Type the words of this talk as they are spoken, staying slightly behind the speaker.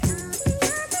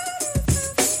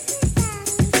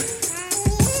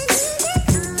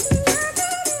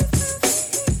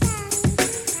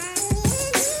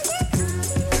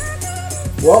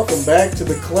Welcome back to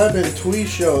the Cleb and Tweez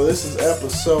show. This is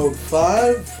episode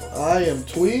 5. I am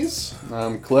Tweez.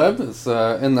 I'm Cleb. It's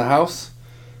in the house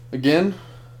again,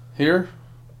 here.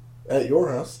 At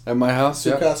your house. At my house,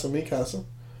 Su casa, mi casa.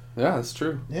 Yeah, that's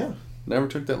true. Yeah. Never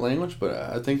took that language, but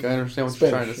I think I understand what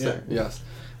Spanish, you're trying to say. yeah. Yes.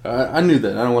 I knew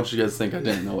that. I don't want you guys to think I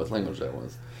didn't know what language that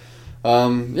was.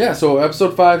 So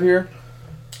episode 5 here.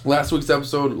 Last week's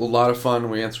episode, a lot of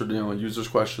fun. We answered users'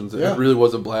 questions. It really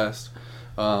was a blast.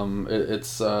 It's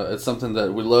something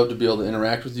that we love to be able to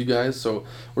interact with you guys, so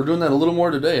we're doing that a little more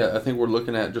today. I think we're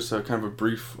looking at just a kind of a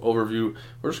brief overview.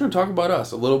 We're just going to talk about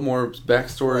us, a little more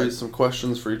backstories, right. Some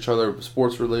questions for each other,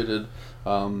 sports related.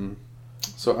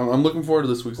 So I'm looking forward to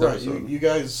this week's episode. You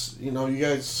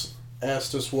guys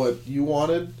asked us what you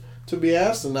wanted to be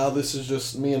asked, and now this is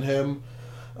just me and him.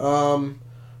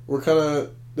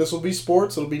 This will be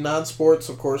sports. It'll be non-sports.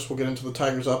 Of course, we'll get into the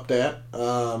Tigers update.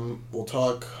 We'll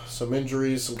talk some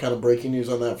injuries, some kind of breaking news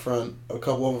on that front. A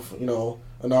couple of,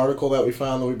 an article that we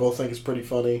found that we both think is pretty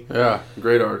funny. Yeah,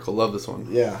 great article. Love this one.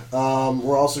 Yeah.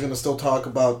 We're also going to still talk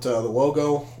about the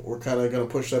logo. We're kind of going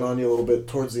to push that on you a little bit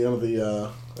towards the end of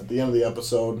the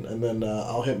episode, and then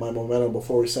I'll hit my momentum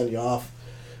before we send you off,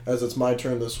 as it's my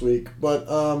turn this week. But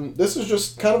this is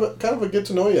just kind of a get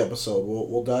to know you episode.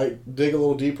 We'll dig a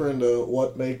little deeper into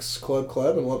what makes Cleb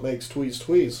Cleb and what makes Tweez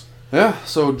Tweez. Yeah,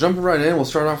 so jumping right in, we'll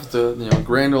start off with the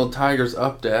grand old Tigers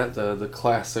update, the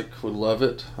classic. Would love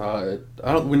it.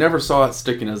 We never saw it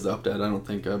sticking as the update. I don't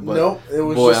think. But nope, it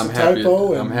was boy, just a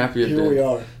typo. I'm happy it did. Here we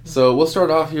are. So we'll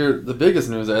start off here. The biggest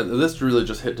news. This really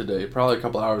just hit today, probably a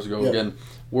couple hours ago. Yep. Again,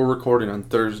 we're recording on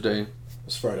Thursday.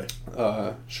 It's Friday.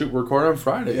 We're recording on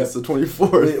Friday. Yep. It's the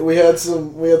 24th. We had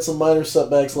some minor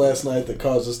setbacks last night that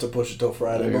caused us to push it till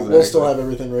Friday, Exactly. but we'll still have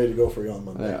everything ready to go for you on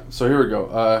Monday. Yeah. So here we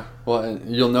go.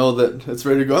 And you'll know that it's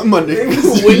ready to go on Monday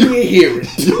when you hear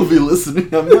it. You'll be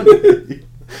listening on Monday.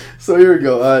 So here we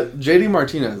go. JD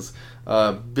Martinez,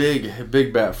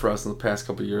 big bat for us in the past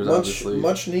couple of years. Obviously,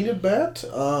 much needed bat.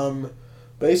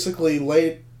 Basically,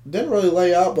 didn't really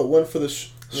lay out, but went for the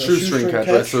shoestring catch,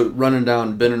 right? So running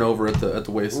down, bending over at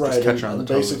the waist, right, just catching on the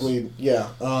toes. Basically, yeah.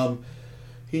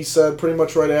 He said pretty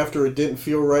much right after it didn't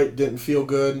feel right, didn't feel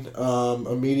good.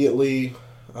 Immediately,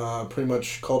 pretty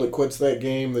much called it quits that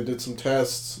game. They did some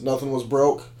tests. Nothing was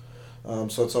broke.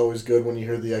 So it's always good when you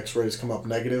hear the x-rays come up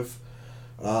negative.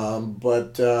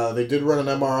 But they did run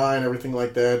an MRI and everything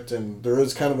like that, and there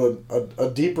is kind of a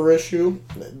deeper issue.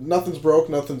 Nothing's broke,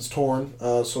 nothing's torn,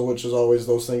 so which is always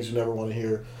those things you never want to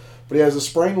hear. But he has a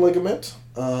sprained ligament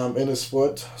in his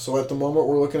foot, so at the moment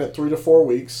we're looking at 3 to 4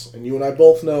 weeks, and you and I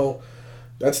both know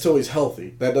that's till he's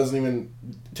healthy. That doesn't even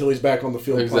till he's back on the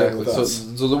field playing with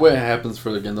us. So the way it happens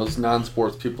for, again, those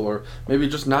non-sports people, or maybe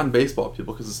just non-baseball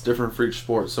people, because it's different for each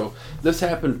sport. So this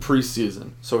happened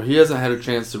preseason. So he hasn't had a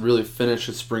chance to really finish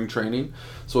his spring training.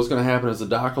 So what's going to happen is the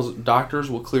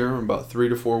doctors will clear him in about 3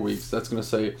 to 4 weeks. That's going to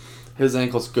say his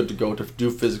ankle's good to go to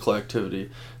do physical activity.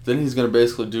 Then he's going to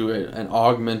basically do an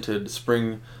augmented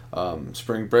spring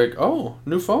break. Oh,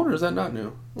 new phone, or is that not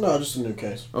new? No, just a new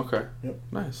case. Okay. Yep.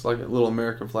 Nice. Like a little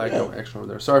American flag action over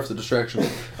there. Sorry for the distraction.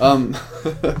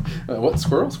 What?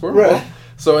 Squirrel? Right.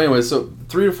 So anyway,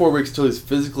 3 to 4 weeks until he's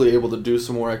physically able to do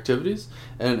some more activities.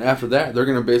 And after that, they're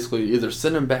going to basically either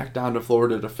send him back down to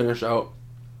Florida to finish out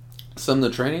some of the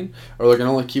training, or they're going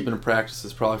to only keep him in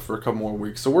practices probably for a couple more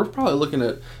weeks. So we're probably looking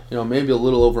at, maybe a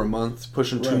little over a month,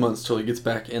 pushing 2 months till he gets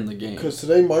back in the game. Because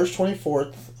today, March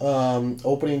 24th,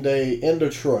 opening day in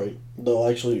Detroit, though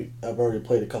actually I've already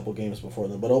played a couple games before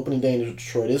then, but opening day in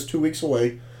Detroit is 2 weeks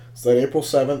away. It's that April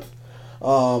 7th.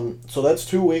 So that's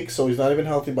 2 weeks, so he's not even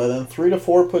healthy by then. 3 to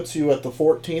 4 puts you at the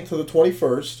 14th to the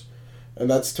 21st. And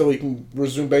that's till he can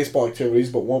resume baseball activities,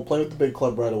 but won't play with the big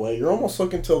club right away. You're almost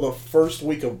looking till the first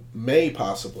week of May,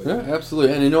 possibly. Yeah,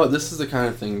 absolutely. And you know what? This is the kind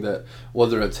of thing that,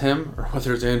 whether it's him or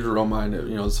whether it's Andrew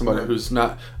Romine, somebody who's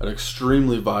not an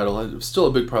extremely vital, still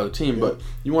a big part of the team, but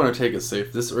you want to take it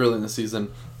safe this early in the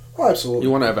season. Oh, absolutely.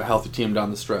 You want to have a healthy team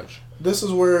down the stretch. This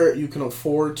is where you can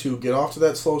afford to get off to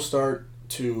that slow start,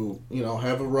 to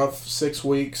have a rough 6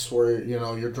 weeks where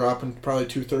you're dropping probably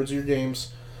 2/3 of your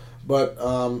games. But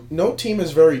no team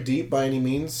is very deep by any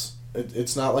means.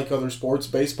 It's not like other sports.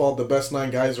 Baseball, the best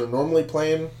 9 guys are normally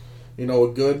playing, a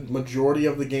good majority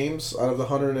of the games out of the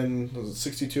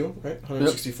 162, right?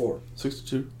 164. Yep.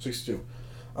 62.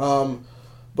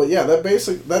 But yeah,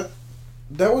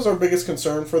 that was our biggest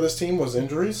concern for this team was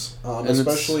injuries,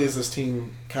 especially as this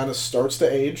team kind of starts to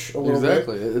age a little bit.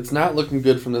 Exactly. It's not looking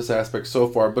good from this aspect so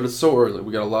far, but it's so early.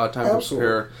 We got a lot of time to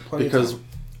prepare because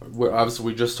obviously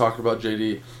we just talked about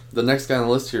JD. The next guy on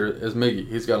the list here is Miggy.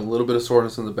 He's got a little bit of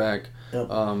soreness in the back. Yep.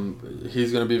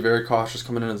 He's going to be very cautious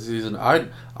coming into the season.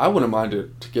 I wouldn't mind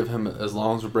to give him as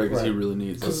long as a break as he really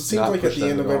needs. Because it seems like at the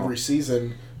end of every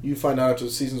season, you find out after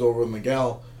the season's over with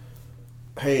Miguel,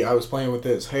 hey, I was playing with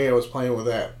this. Hey, I was playing with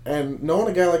that. And knowing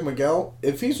a guy like Miguel,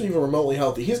 if he's even remotely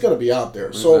healthy, he's going to be out there.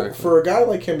 Exactly. So for a guy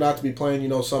like him not to be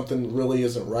playing, something really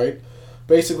isn't right.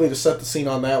 Basically, to set the scene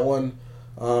on that one,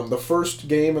 the first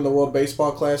game in the World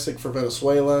Baseball Classic for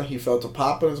Venezuela, he felt a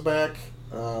pop in his back.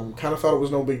 Kind of thought it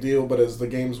was no big deal, but as the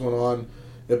games went on,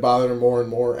 it bothered him more and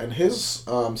more. And his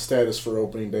status for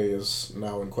opening day is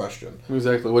now in question.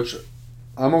 Exactly, which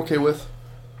I'm okay with.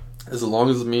 As long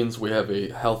as it means we have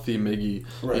a healthy Miggy,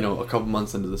 a couple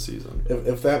months into the season.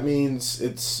 If that means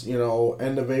it's,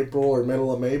 end of April or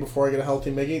middle of May before I get a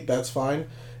healthy Miggy, that's fine.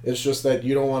 It's just that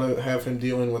you don't want to have him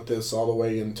dealing with this all the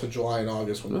way into July and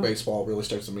August when the baseball really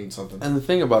starts to mean something. And the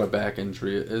thing about a back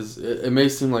injury is it may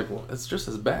seem like, well, it's just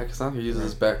his back. It's not like he uses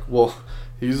his back. Well,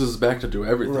 he uses his back to do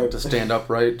everything. To stand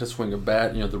upright, to swing a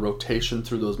bat, the rotation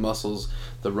through those muscles,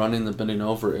 the running, the bending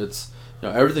over. It's...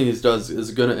 everything he does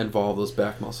is going to involve those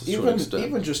back muscles to an extent.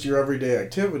 Even just your everyday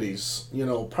activities,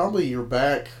 probably your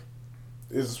back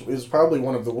is probably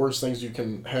one of the worst things you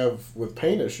can have with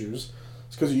pain issues.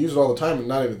 It's because you use it all the time and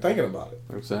not even thinking about it.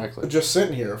 Exactly. Just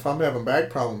sitting here, if I'm having back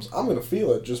problems, I'm going to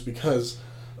feel it just because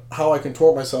how I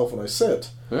contort myself when I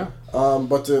sit. Yeah.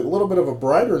 But a little bit of a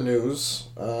brighter news.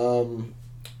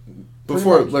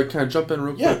 Before, can I jump in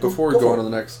real quick? Before we go on to the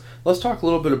next, let's talk a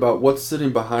little bit about what's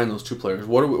sitting behind those two players.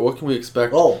 What can we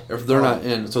expect if they're not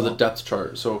in? So the depth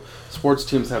chart. So sports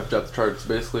teams have depth charts.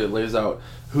 Basically, it lays out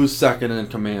who's second in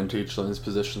command to each of these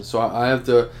positions. So I have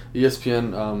the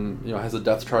ESPN, has a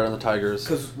depth chart on the Tigers.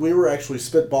 Because we were actually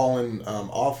spitballing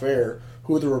off air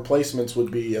who the replacements would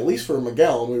be, at least for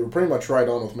Miguel, and we were pretty much right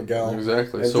on with Miguel.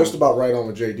 Exactly. And just about right on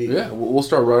with JD. Yeah, we'll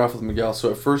start right off with Miguel.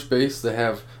 So at first base, they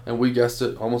have, and we guessed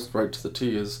it almost right to the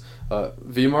T, is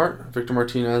V-Mart, Victor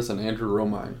Martinez, and Andrew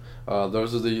Romine.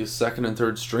 Those are the second and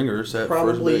third stringers at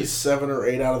probably first base. 7 or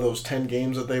 8 out of those 10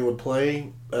 games that they would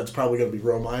play, that's probably going to be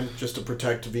Romine, just to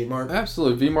protect V-Mart.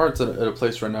 Absolutely. V-Mart's at a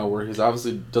place right now where he's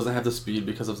obviously doesn't have the speed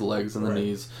because of the legs and the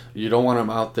knees. You don't want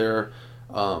him out there.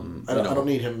 I don't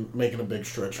need him making a big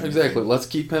stretch. Exactly. Let's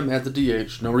keep him at the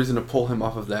DH. No reason to pull him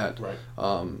off of that. Right.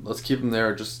 Let's keep him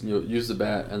there. Just use the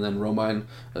bat, and then Romine.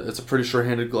 It's a pretty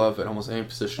sure-handed glove at almost any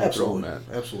position you throw him at.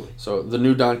 Absolutely. So the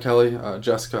new Don Kelly,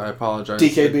 Jessica, I apologize.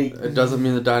 DKB. It doesn't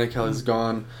mean that Donnie Kelly's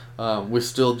gone. We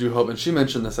still do hope, and she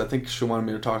mentioned this. I think she wanted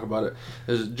me to talk about it.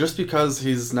 Is just because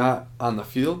he's not on the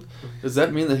field, does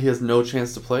that mean that he has no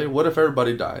chance to play? What if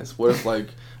everybody dies? What if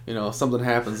something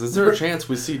happens? Is there a chance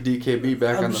we see DKB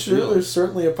back on the field? I'm sure there's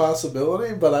certainly a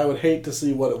possibility, but I would hate to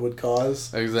see what it would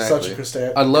cause. Exactly. Such a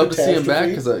catastrophe. I'd love to see him back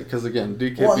because again,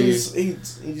 DKB. Well,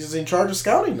 he's in charge of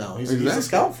scouting now. He's a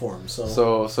scout for him.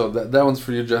 So that one's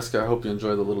for you, Jessica. I hope you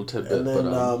enjoy the little tidbit. And then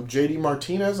JD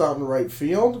Martinez out in right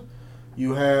field.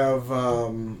 You have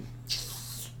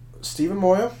Stephen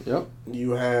Moya. Yep.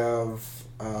 You have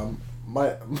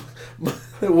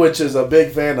which is a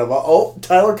big fan of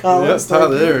Tyler Collins. Yep,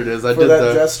 Tyler, there it is. I did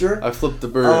that gesture. I flipped the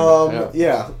bird.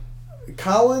 Yeah.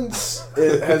 Collins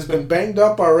has been banged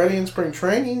up already in spring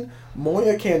training.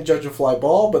 Moya can't judge a fly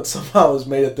ball, but somehow has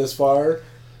made it this far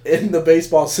in the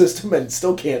baseball system and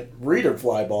still can't read a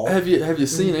fly ball. Have you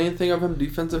seen anything of him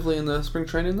defensively in the spring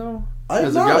training though?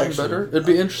 Has it gotten better? It'd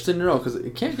be interesting to know because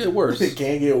it can't get worse. It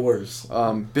can't get worse.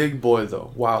 Big boy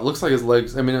though. Wow, it looks like his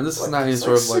legs. I mean, this is not any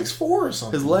sort of 6'4" or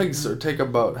something. His legs take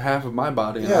about half of my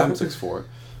body, and I'm 6'4".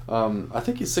 I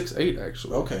think he's 6'8"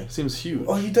 actually. Okay, seems huge.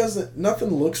 Well, he doesn't. Nothing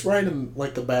looks right in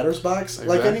the batter's box.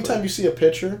 Exactly. Like anytime you see a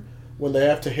pitcher when they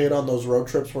have to hit on those road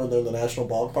trips when they're in the national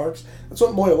ballparks, that's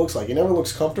what Moya looks like. He never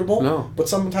looks comfortable. No. But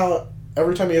somehow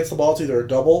every time he hits the ball, it's either a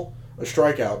double, a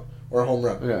strikeout, or a home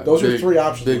run. Yeah, those are 3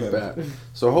 options. Big bat.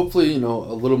 So hopefully, a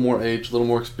little more age, a little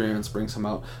more experience brings him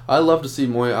out. I love to see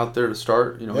Moya out there to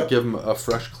start. Give him a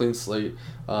fresh, clean slate.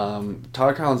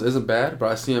 Tyler Collins isn't bad, but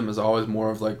I see him as always more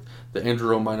of like the Andrew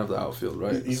Romine of the outfield,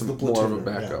 right? He's the more of a platooner,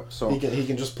 backup. Yeah. So he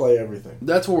can just play everything.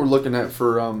 That's what we're looking at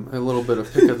for a little bit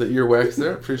of pick of the earwax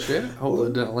there. Appreciate it. Hopefully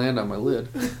it didn't land on my lid.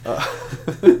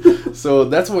 So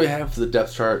that's what we have for the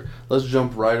depth chart. Let's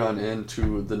jump right on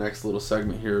into the next little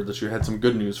segment here that you had some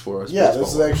good news for us. Yeah,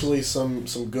 this is actually some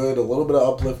good, a little bit of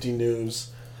uplifting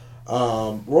news.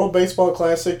 World Baseball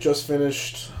Classic just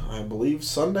finished, I believe,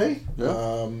 Sunday.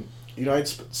 Yeah.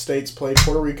 United States played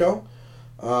Puerto Rico.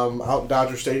 Out in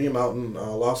Dodger Stadium, out in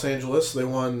Los Angeles. They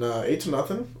won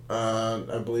 8-0,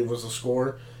 I believe was the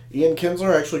score. Ian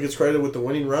Kinsler actually gets credited with the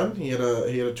winning run. He had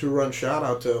a 2-run shot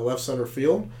out to left center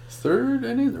field. Third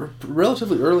inning, or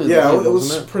relatively early in the game, it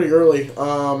was pretty early.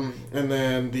 And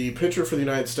then the pitcher for the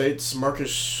United States,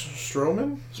 Marcus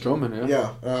Stroman. Stroman,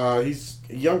 yeah. Yeah, he's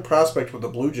a young prospect with the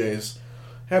Blue Jays.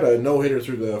 Had a no-hitter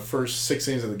through the first 6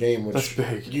 innings of the game, which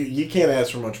that's big. You can't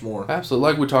ask for much more.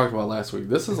 Absolutely. Like we talked about last week,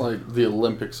 this is like the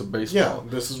Olympics of baseball. Yeah,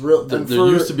 this is real. There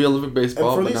used to be Olympic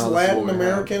baseball, and for but these now Latin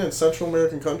American and Central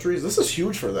American countries, this is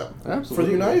huge for them. Absolutely. For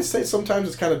the United States, sometimes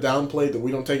it's kind of downplayed that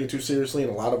we don't take it too seriously,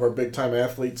 and a lot of our big-time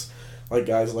athletes, like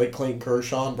guys like Clayton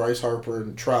Kershaw and Bryce Harper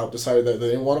and Trout, decided that they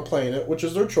didn't want to play in it, which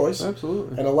is their choice.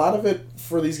 Absolutely. And a lot of it,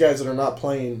 for these guys that are not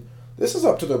playing, this is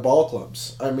up to their ball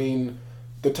clubs. I mean,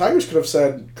 the Tigers could have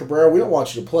said, Cabrera, we don't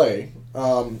want you to play.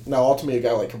 Now, ultimately, a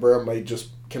guy like Cabrera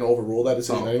can overrule that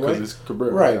decision anyway. Because it's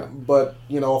Cabrera. Right. Yeah. But,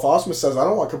 if Ausmus says, I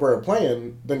don't want Cabrera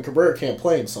playing, then Cabrera can't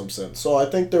play in some sense. So I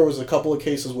think there was a couple of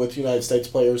cases with United States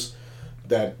players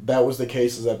that was the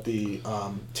case, is that the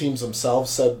teams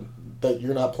themselves said that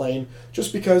you're not playing,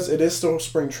 just because it is still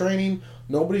spring training.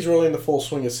 Nobody's really in the full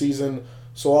swing of season.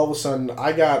 So all of a sudden,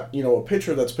 I got, a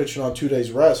pitcher that's pitching on 2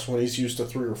 days rest when he's used to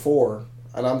 3 or 4,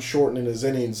 and I'm shortening his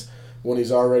innings when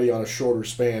he's already on a shorter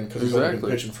span because he's only been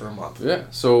pitching for a month. Yeah.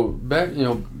 So back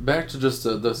to just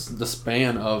the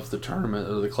span of the tournament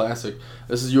or the Classic.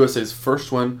 This is USA's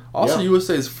first win. Also,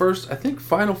 USA's first, I think,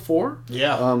 Final Four.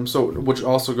 Yeah. So which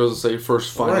also goes to say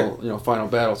first final, final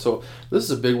battle. So this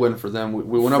is a big win for them.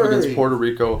 We went up against Puerto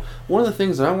Rico. One of the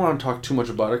things, and I don't want to talk too much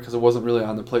about it because it wasn't really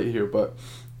on the plate here, but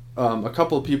a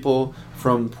couple of people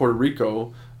from Puerto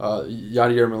Rico.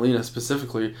 Yadier Molina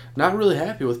specifically, not really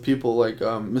happy with people like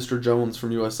Mr. Jones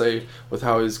from USA with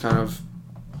how he's kind of,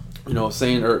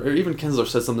 saying, or even Kinsler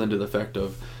said something to the effect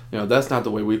of, that's not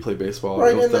the way we play baseball.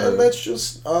 Right, and that's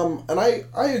just, and I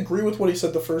agree with what he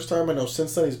said the first time. I know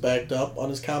since then he's backed up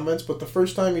on his comments, but the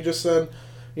first time he just said,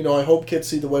 I hope kids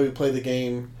see the way we play the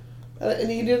game. And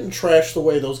he didn't trash the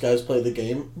way those guys play the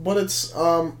game, but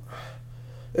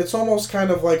it's almost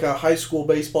kind of like a high school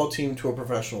baseball team to a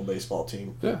professional baseball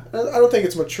team. Yeah. I don't think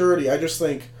it's maturity. I just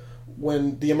think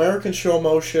when the Americans show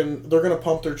emotion, they're going to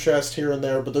pump their chest here and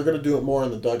there, but they're going to do it more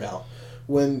in the dugout.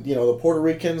 When, the Puerto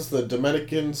Ricans, the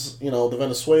Dominicans, the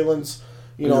Venezuelans,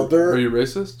 they're... Are you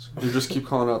racist? You just keep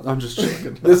calling out... I'm just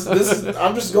joking. this is,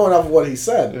 I'm just going off of what he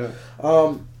said.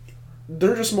 Yeah.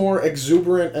 They're just more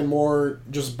exuberant and more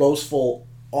just boastful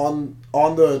on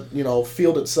the,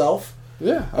 field itself.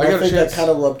 Yeah, I think that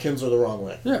kind of rubbed Kinsler the wrong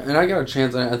way. Yeah, and I got a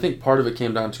chance, and I think part of it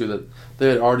came down to that they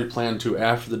had already planned to,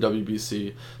 after the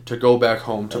WBC, to go back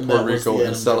home to Puerto Rico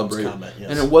and celebrate. Comment, yes.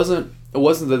 And it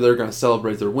wasn't that they're going to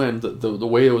celebrate their win. The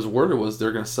way it was worded was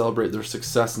they're going to celebrate their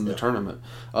success in the tournament.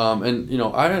 And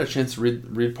I had a chance to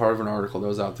read part of an article that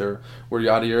was out there where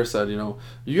Yadier said,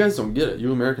 you guys don't get it.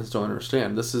 You Americans don't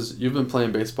understand. You've been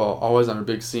playing baseball always on a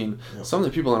big scene. Yep. Some of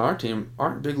the people on our team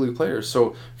aren't big league players.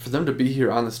 So for them to be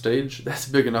here on the stage, that's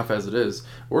big enough as it is.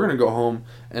 We're going to go home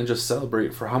and just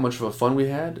celebrate for how much of a fun we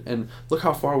had, and look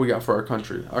how far we got for our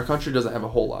country. Our country doesn't have a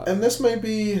whole lot. And this may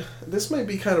be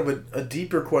kind of a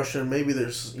deeper question. Maybe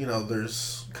there's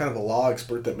kind of a law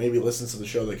expert that maybe listens to the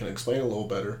show that can explain it a little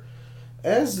better.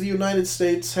 As the United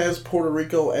States has Puerto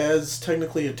Rico as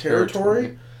technically a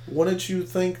territory, wouldn't you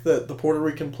think that the Puerto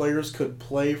Rican players could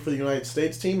play for the United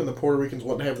States team and the Puerto Ricans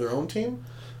wouldn't have their own team?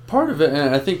 Part of it,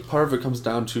 and I think part of it comes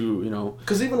down to,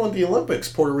 because even with the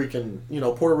Olympics, Puerto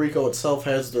Rico itself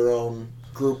has their own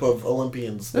group of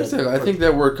Olympians. Exactly. I think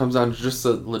that word comes down to just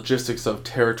the logistics of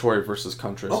territory versus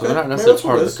country. Okay. So they're not necessarily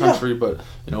part of the country, but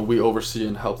we oversee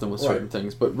and help them with certain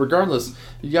things. But regardless,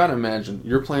 you got to imagine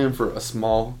you're playing for a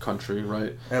small country,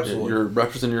 right? Absolutely. You're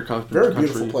representing your country. Very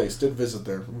beautiful place. Did visit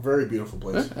there. Very beautiful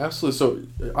place. Yeah, absolutely.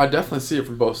 So I definitely see it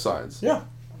from both sides. Yeah.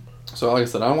 So like I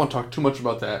said, I don't want to talk too much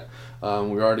about that.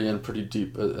 We're already in pretty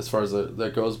deep as far as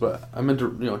that goes, but I meant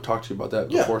to talk to you about that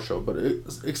before show. But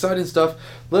it's exciting stuff.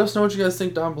 Let us know what you guys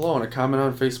think down below, and a comment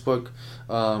on Facebook.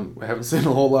 I haven't seen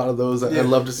a whole lot of those. I'd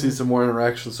love to see some more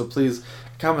interaction. So please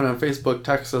comment on Facebook,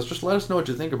 text us. Just let us know what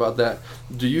you think about that.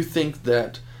 Do you think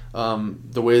that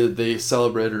the way that they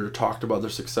celebrated or talked about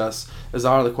their success is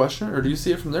out of the question, or do you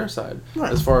see it from their side?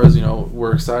 Right. As far as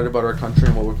we're excited about our country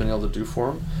and what we've been able to do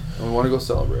for them, and we want to go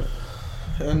celebrate.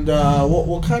 And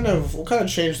we'll kind of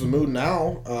change the mood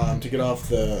now to get off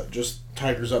the just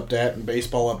Tigers update and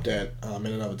baseball update in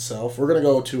and of itself. We're gonna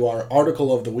go to our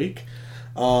article of the week.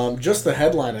 Just the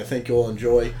headline, I think you'll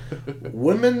enjoy.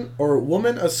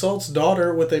 Woman assaults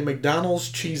daughter with a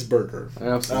McDonald's cheeseburger.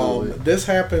 Absolutely. This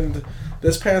happened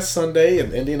this past Sunday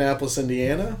in Indianapolis,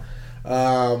 Indiana.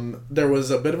 There was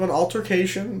a bit of an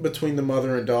altercation between the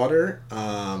mother and daughter.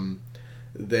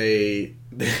 they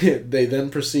then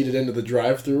proceeded into the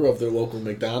drive-thru of their local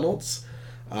McDonald's.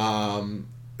 I'll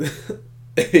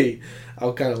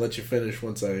kind of let you finish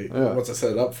once I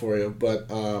set it up for you, but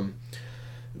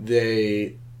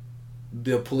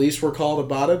the police were called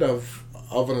about it of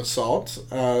an assault.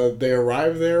 They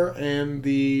arrived there, and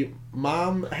the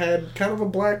mom had kind of a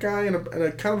black eye and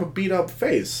a kind of a beat up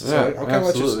face. So I'll kind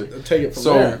of let you take it from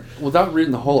there. So without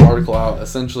reading the whole article out,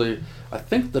 essentially, I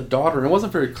think the daughter, and it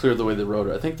wasn't very clear the way they wrote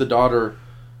it. I think the daughter,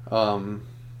 mom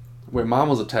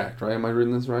was attacked, right? Am I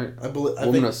reading this right?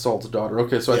 Woman assaults daughter.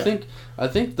 Okay, so yeah. I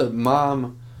think the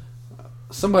mom.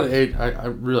 Somebody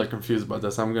I'm really confused about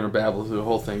this. I'm going to babble through the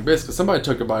whole thing. Basically, somebody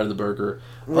took a bite of the burger.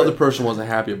 The other person wasn't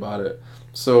happy about it.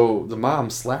 So the mom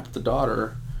slapped the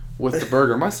daughter with the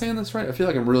burger. Am I saying this right? I feel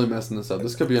like I'm really messing this up.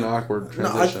 This could be an awkward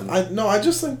transition. I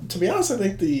just think, to be honest, I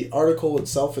think the article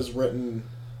itself is written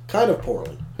kind of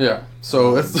poorly. Yeah.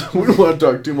 So we don't want to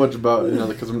talk too much about it,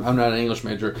 because I'm not an English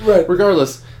major. Right.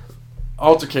 Regardless,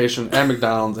 altercation at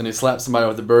McDonald's, and he slapped somebody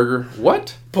with the burger.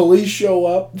 What? Police show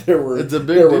up. There were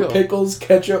pickles,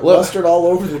 ketchup, mustard all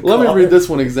over the car. Let me read this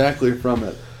one exactly from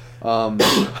it.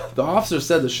 The officer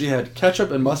said that she had ketchup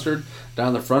and mustard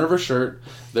down the front of her shirt.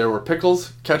 There were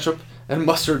pickles, ketchup, and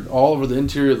mustard all over the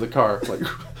interior of the car. Like,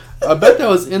 I bet that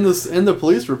was in the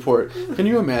police report. Can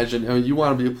you imagine? I mean, you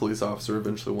want to be a police officer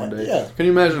eventually one day. Yeah. Can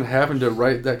you imagine having to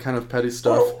write that kind of petty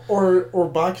stuff? Or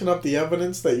boxing up the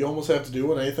evidence that you almost have to do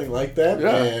with anything like that.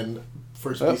 Yeah. And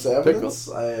first piece of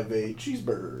evidence, I have a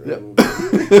cheeseburger.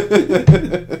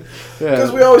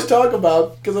 Because we always talk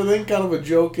about, because I think kind of a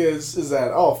joke is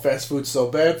that, fast food's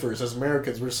so bad for us. As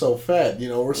Americans, we're so fat.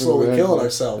 We're slowly killing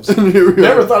ourselves.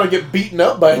 Never thought I'd get beaten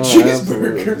up by a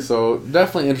cheeseburger. Absolutely. So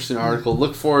definitely interesting article.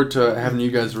 Look forward to having you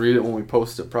guys read it when we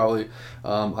post it probably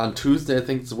on Tuesday. I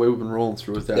think it's the way we've been rolling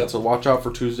through with that. Yep. So watch out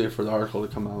for Tuesday for the article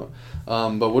to come out.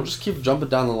 But we'll just keep jumping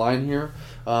down the line here.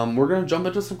 We're going to jump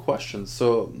into some questions.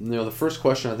 So, the first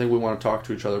question I think we want to talk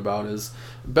to each other about is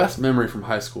best memory from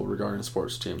high school regarding a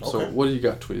sports team. Okay. So, what do you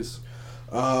got, Tweez?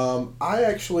 I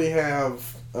actually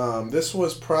have, this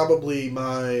was probably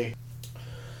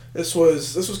this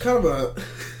was kind of a...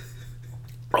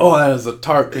 Oh, that is a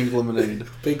tart pink lemonade.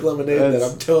 Pink lemonade that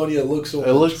I'm telling you, it looks orange.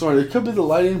 It looks orange. It could be the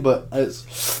lighting, but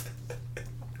it's...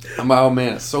 Oh,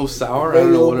 man, it's so sour. Maybe I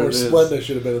don't know what more it is. Splenda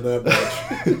should have been in that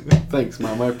batch. Thanks,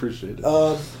 Mom. I appreciate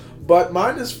it. But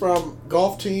mine is from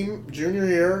golf team, junior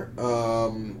year.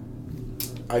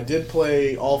 I did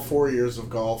play all 4 years of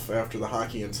golf after the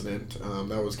hockey incident.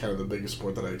 That was kind of the biggest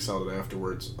sport that I excelled at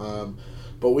afterwards.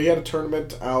 But we had a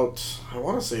tournament out, I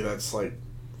want to say that's like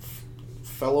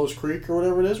Fellows Creek or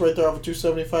whatever it is, right there off of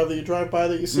 275 that you drive by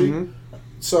that you see. Mm-hmm.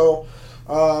 So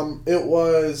it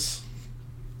was...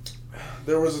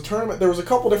 There was a tournament. There was a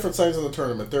couple different things in the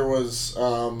tournament. There was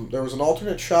an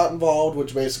alternate shot involved,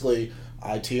 which basically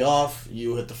I tee off,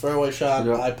 you hit the fairway shot,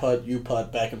 yep. I putt, you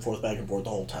putt, back and forth the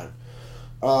whole time.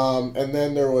 And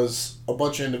then there was a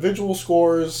bunch of individual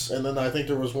scores, and then I think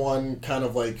there was one kind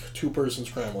of like 2-person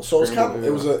scramble. So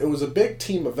it was it was a big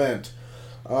team event,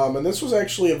 and this was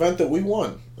actually an event that we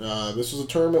won. This was a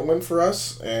tournament win for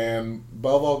us, and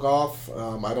Belleville Golf.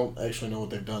 I don't actually know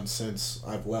what they've done since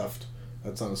I've left.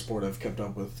 That's not a sport I've kept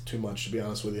up with too much, to be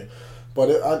honest with you.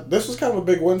 But this was kind of a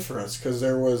big win for us because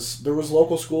there was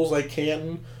local schools like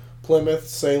Canton, Plymouth,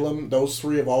 Salem. Those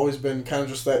three have always been kind of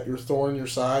just your thorn in your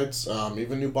sides.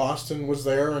 Even New Boston was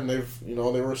there, and they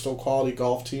were still a quality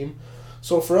golf team.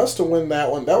 So for us to win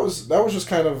that one, that was just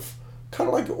kind of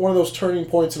like one of those turning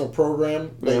points in a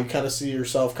program that you kind of see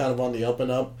yourself kind of on the up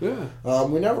and up. Yeah.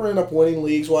 We never ended up winning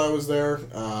leagues while I was there.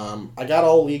 I got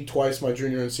all league twice my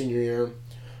junior and senior year.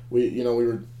 We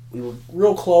were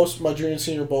real close. My junior and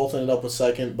senior both ended up with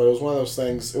second, but it was one of those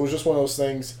things. It was just one of those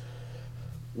things.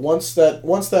 Once that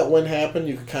win happened,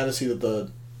 you could kind of see that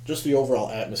the overall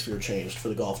atmosphere changed for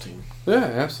the golf team. Yeah,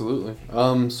 absolutely.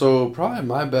 So probably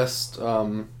my best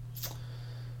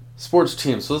sports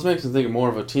team. So this makes me think more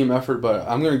of a team effort, but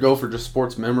I'm going to go for just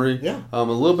sports memory. Yeah. A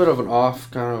little bit of an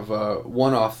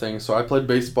one-off thing. So I played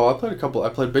baseball. I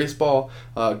played baseball,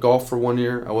 golf for 1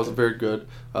 year. I wasn't very good.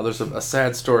 There's a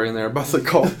sad story in there about the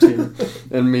golf team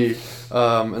and me.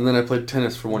 And then I played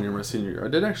tennis for 1 year my senior year. I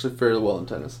did actually fairly well in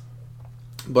tennis.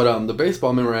 But the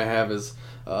baseball memory I have is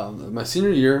my senior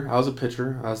year, I was a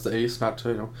pitcher. I was the ace, not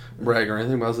to brag or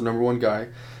anything, but I was the number one guy.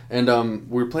 And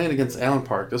we were playing against Allen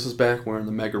Park. This was back when we were in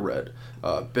the Mega Red.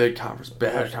 Big conference,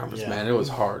 bad conference, man. It was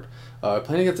hard.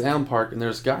 playing against Allen Park, and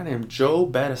there's a guy named Joe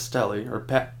Battistelli, or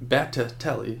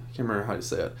Battatelli. I can't remember how you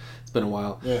say it. It's been a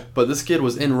while. Yeah. But this kid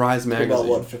was in Rise magazine. About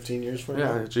what, 15 years from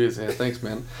now? Yeah, jeez, yeah, thanks,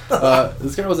 man.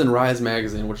 This guy was in Rise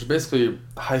magazine, which is basically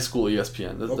high school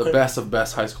ESPN. The best of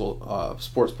best high school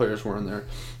sports players were in there.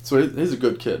 So he's a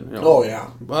good kid. You know. Oh,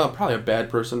 yeah. Probably a bad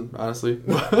person, honestly.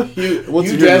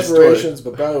 Huge aspirations,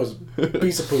 but that was a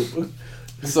piece of poop.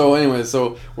 So anyway,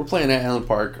 we're playing at Allen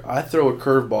Park. I throw a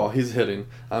curveball. He's hitting.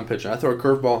 I'm pitching. I throw a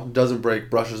curveball. Doesn't break.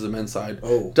 Brushes him inside.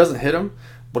 Oh. Doesn't hit him.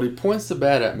 But he points the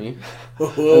bat at me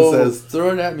and says,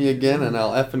 "Throw it at me again, and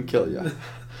I'll effing kill you."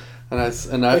 Thanks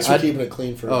for keeping it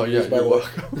clean for me. Oh yeah, you're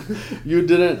welcome. You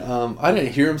didn't. I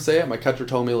didn't hear him say it. My catcher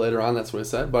told me later on that's what he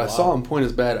said. But I saw him point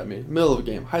his bat at me, middle of a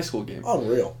game, high school game.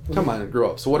 Unreal. Come on and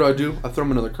grow up. So what do? I throw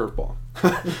him another curveball.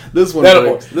 This one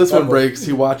breaks. This one breaks.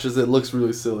 He watches it. Looks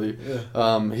really silly.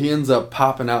 Yeah. He ends up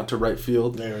popping out to right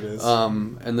field. There it is.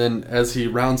 And then as he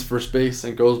rounds first base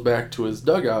and goes back to his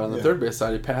dugout on the third base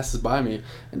side, he passes by me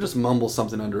and just mumbles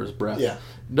something under his breath. Yeah.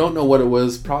 Don't know what it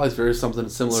was. Probably very something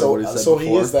similar to what he said before. So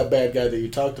he is that bad guy that you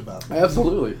talked about.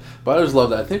 Absolutely. But I just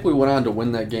love that. I think we went on to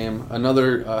win that game.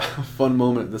 Another fun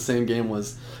moment at the same game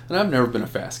was, and I've never been a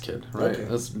fast kid, right? Okay.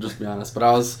 Let's just be honest. But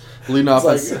I was leading off.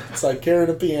 It's like carrying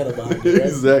a piano behind you, right?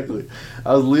 Exactly.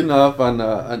 I was leading off on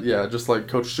just like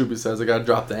Coach Shuby says, I got to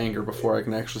drop the anger before I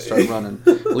can actually start running.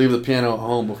 Leave the piano at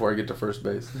home before I get to first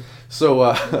base. So,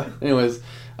 anyways,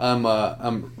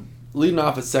 I'm leading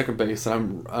off at second base,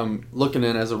 and I'm looking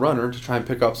in as a runner to try and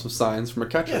pick up some signs from a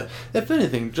catcher. Yeah. If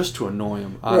anything, just to annoy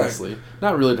him, honestly. Right.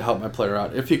 Not really to help my player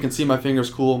out. If he can see my fingers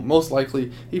cool, most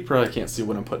likely he probably can't see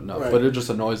what I'm putting up, but it just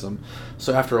annoys him.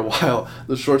 So after a while,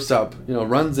 the shortstop,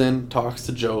 runs in, talks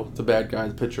to Joe, the bad guy,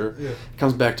 the pitcher,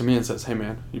 comes back to me and says, "Hey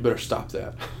man, you better stop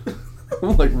that."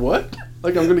 I'm like, what?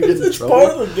 Like I'm gonna get in trouble? It's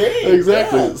part of the game.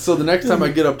 Exactly. Yeah. So the next time I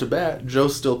get up to bat,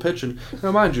 Joe's still pitching.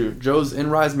 Now mind you, Joe's in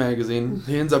Rise magazine.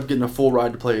 He ends up getting a full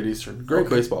ride to play at Eastern. Great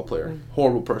baseball player.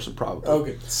 Horrible person probably.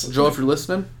 Okay. Joe, if you're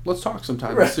listening, let's talk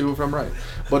sometime. Let's see if I'm right.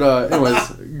 But anyways,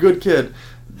 good kid.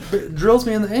 Drills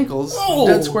me in the ankles,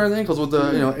 dead square in the ankles with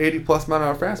a 80 plus mile an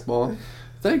hour fastball.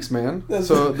 Thanks, man.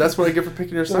 So that's what I get for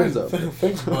picking your signs up.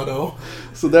 Thanks, Mono.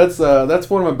 So that's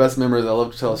one of my best memories. I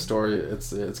love to tell a story.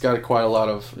 It's got quite a lot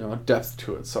of depth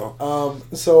to it. So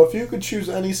so if you could choose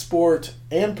any sport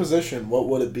and position, what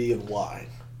would it be and why?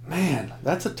 Man,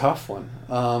 that's a tough one.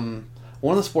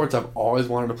 One of the sports I've always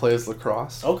wanted to play is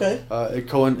lacrosse. Okay.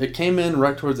 It came in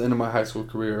right towards the end of my high school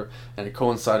career, and it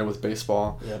coincided with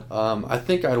baseball. Yeah. I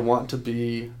think I'd want to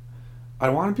be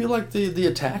like the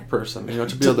attack person, to be able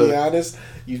to... To be honest,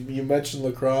 you mentioned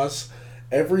lacrosse.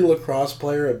 Every lacrosse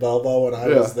player at Belleville when I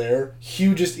was there,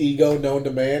 hugest ego known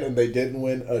to man, and they didn't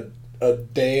win a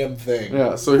damn thing.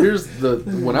 Yeah, so here's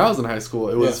when I was in high school,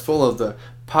 it was full of the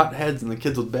potheads and the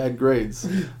kids with bad grades.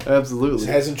 Absolutely. It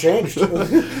hasn't changed.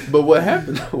 But what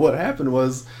happened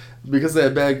was, because they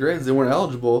had bad grades, they weren't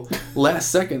eligible. Last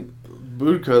second,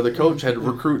 Budka, the coach, had to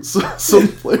recruit some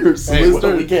players.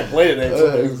 So we can't play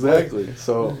today. Exactly.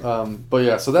 So,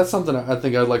 so that's something I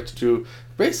think I'd like to do.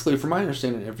 Basically, from my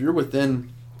understanding, if you're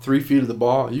within 3 feet of the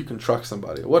ball, you can truck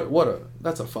somebody.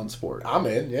 That's a fun sport. I'm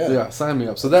in, yeah. Yeah, sign me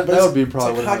up. So that would be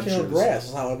probably it's like hockey on grass.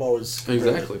 Is how I've always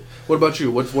exactly. What about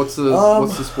you? What's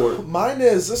the sport? Mine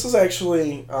is. This is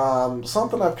actually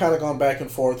something I've kind of gone back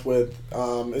and forth with.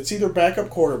 It's either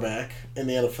backup quarterback in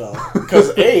the NFL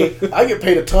because I get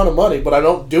paid a ton of money, but I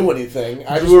don't do anything.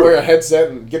 I just wear a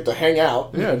headset and get to hang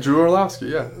out. Yeah, Drew Orlovsky.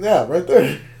 Yeah. Yeah, right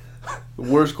there. The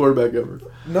worst quarterback ever.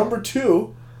 Number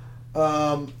 2.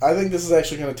 I think this is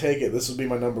actually going to take it. This would be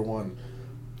my number 1.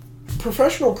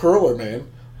 Professional curler, man.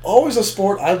 Always a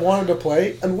sport I wanted to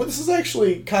play. And this is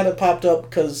actually kind of popped up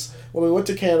because when we went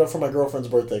to Canada for my girlfriend's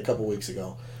birthday a couple weeks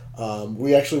ago,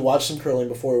 we actually watched some curling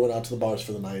before we went out to the bars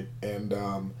for the night.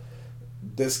 And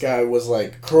this guy was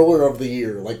like curler of the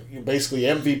year, like basically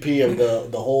MVP of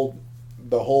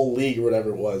the whole league or whatever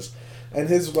it was. And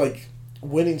his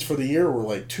winnings for the year were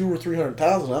like $200,000 or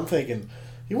 $300,000. I'm thinking,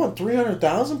 you want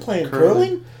 $300,000 playing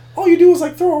curling? All you do is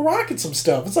throw a rock at some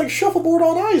stuff. It's like shuffleboard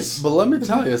on ice. But let me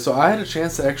tell you, so I had a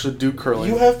chance to actually do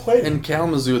curling. You have played in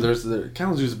Kalamazoo.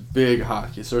 Kalamazoo's big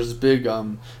hockey. So there's this big,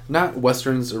 not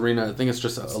Westerns arena. I think it's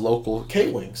just a local.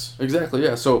 K-Wings. Exactly,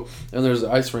 yeah. So and there's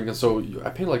an ice rink, and so I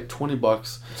paid like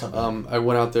 $20. I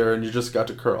went out there and you just got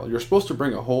to curl. You're supposed to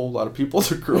bring a whole lot of people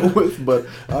to curl with, but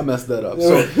I messed that up.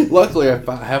 So luckily, I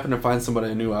happened to find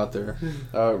somebody I knew out there.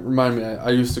 Remind me,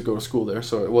 I used to go to school there,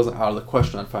 so it wasn't out of the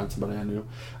question I'd find somebody I knew.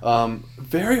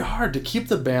 Very hard to keep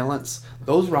the balance.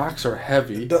 Those rocks are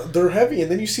heavy. They're heavy, and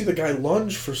then you see the guy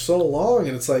lunge for so long,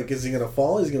 and it's like, is he going to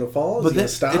fall? Is he going to fall? Is he going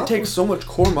to stop? It takes so much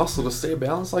core muscle to stay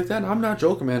balanced like that. And I'm not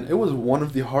joking, man. It was one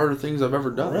of the harder things I've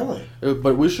ever done. Really?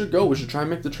 But we should go. We should try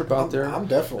and make the trip out there. I'm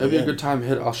definitely It'd be a good time.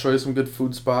 I'll show you some good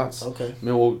food spots. Okay.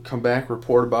 Maybe we'll come back,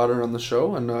 report about it on the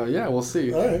show, and we'll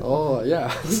see. All right. Oh,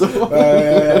 yeah.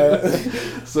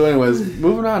 So anyways,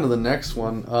 moving on to the next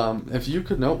one. If you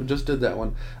could, nope, we just did that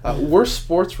one. Worst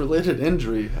sports-related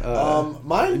injury.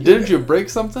 Mine. Didn't you break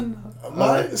something?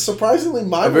 Surprisingly,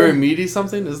 mine. A very meaty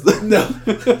something is the no.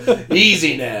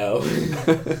 Easy now.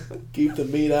 Keep the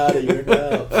meat out of your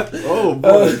mouth. Oh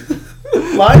boy.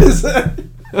 Mine is.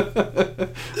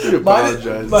 We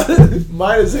apologize.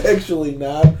 Mine is actually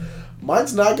not.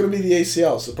 Mine's not going to be the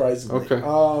ACL. Surprisingly. Okay.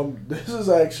 This is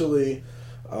actually.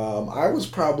 I was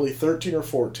probably 13 or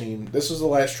 14. This was the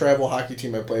last travel hockey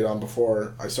team I played on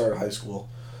before I started high school.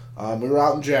 We were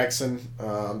out in Jackson.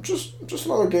 Just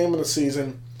another game in the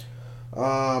season.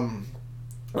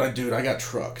 Dude, I got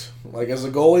trucked. Like, as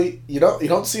a goalie, you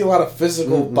don't see a lot of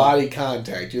physical body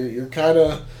contact. You're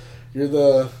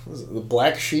the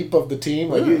black sheep of the team.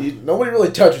 Like nobody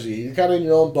really touches you. You're kind of in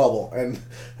your own bubble, and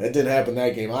it didn't happen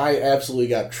that game. I absolutely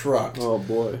got trucked. Oh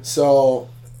boy. So,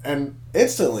 and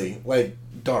instantly, like,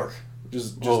 dark.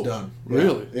 Just done.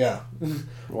 Really? Yeah.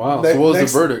 Wow. So what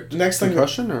was the verdict? Next thing,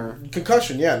 concussion or?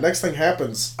 Concussion, yeah. Next thing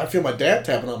happens, I feel my dad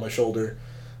tapping on my shoulder.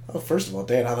 Oh, first of all,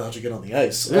 Dad, how the hell did you get on the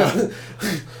ice? Yeah.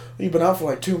 You've been out for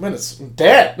like 2 minutes.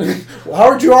 Dad,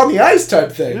 how are you on the ice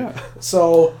type thing? Yeah.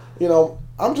 So,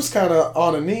 I'm just kind of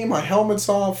on a knee, my helmet's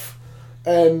off,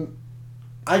 and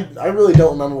I really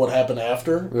don't remember what happened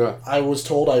after. Yeah. I was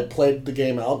told I played the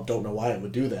game out. Don't know why I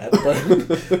would do that,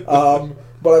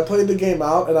 but I played the game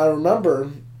out, and I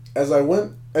remember as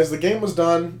the game was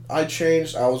done, I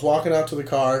changed. I was walking out to the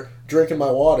car, drinking my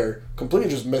water, completely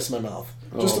just missed my mouth.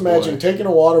 Just imagine taking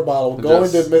a water bottle,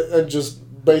 going to and just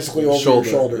basically over your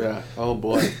shoulder. Yeah. Oh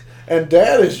boy. And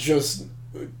Dad's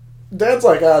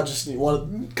like, just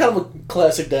want kind of a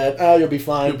classic dad. You'll be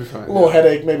fine. A little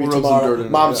headache maybe tomorrow.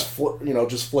 Mom's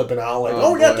just flipping out like,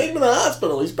 we got to take him to the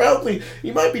hospital.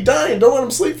 He might be dying. Don't let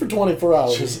him sleep for 24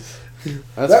 hours. Jeez.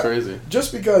 That's crazy.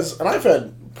 Just because, and I've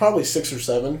had probably 6 or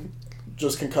 7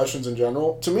 just concussions in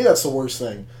general. To me, that's the worst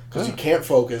thing because you can't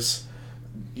focus.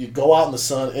 You go out in the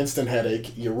sun, instant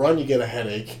headache. You run, you get a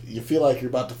headache. You feel like you're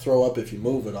about to throw up if you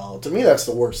move at all. To me, that's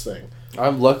the worst thing.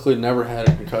 I've luckily never had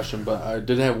a concussion, but I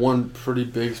did have one pretty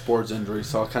big sports injury,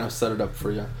 so I'll kind of set it up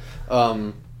for you.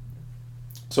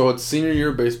 So it's senior year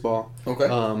of baseball. Okay.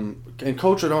 And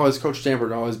Coach Stamper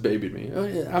had always babied me.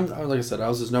 Like I said, I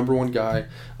was his number one guy.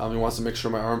 He wants to make sure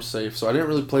my arm's safe, so I didn't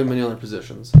really play many other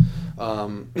positions.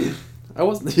 I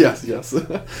wasn't. Yes.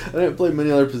 I didn't play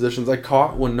many other positions. I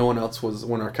caught when no one else was.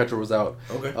 When our catcher was out.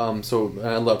 Okay. And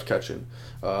I loved catching,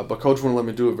 but Coach wouldn't let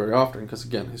me do it very often because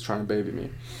again he's trying to baby me.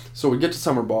 So we get to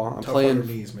summer ball. I'm Tough playing. On your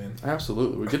knees, man.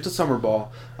 Absolutely. We get to summer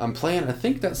ball. I'm playing. I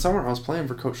think that summer I was playing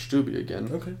for Coach Stubbe again.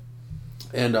 Okay.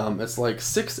 And it's like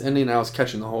 6th inning. I was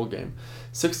catching the whole game.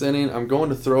 6th inning. I'm going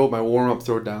to throw my warm up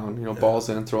throw down. Balls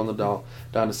in, throwing the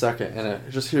down to second, and I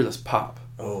just hear this pop.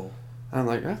 Oh. I'm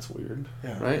like, that's weird,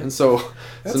 yeah. Right? And so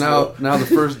now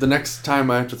the next time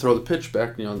I have to throw the pitch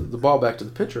back, the ball back to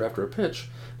the pitcher after a pitch.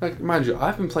 Like, mind you,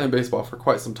 I've been playing baseball for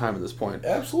quite some time at this point.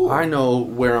 Absolutely. I know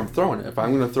where I'm throwing it. If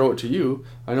I'm going to throw it to you,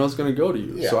 I know it's going to go to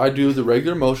you. Yeah. So I do the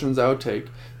regular motions I would take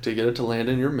to get it to land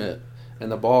in your mitt, and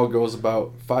the ball goes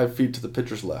about 5 feet to the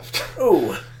pitcher's left.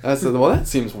 Oh. I said, well, that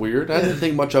seems weird. I didn't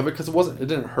think much of it because it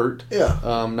didn't hurt. Yeah.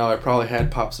 Now I probably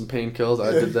had popped some painkillers.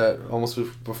 I did that almost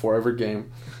before every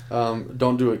game.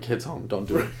 Don't do it, kids home. Don't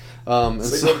do it.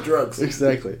 Drugs.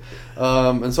 Exactly.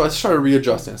 And so I started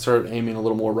readjusting. I started aiming a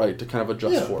little more right to kind of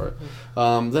adjust for it.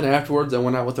 Then afterwards, I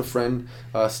went out with a friend,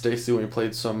 Stacy, and we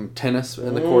played some tennis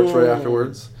in the courts right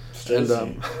afterwards. Stacy.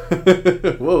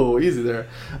 And whoa, easy there.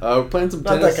 We're playing some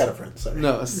tennis. Not that kind of friend. Sorry.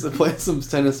 No, playing some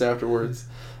tennis afterwards,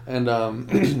 and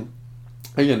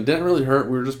again, didn't really hurt.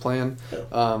 We were just playing.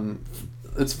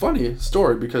 It's a funny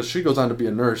story because she goes on to be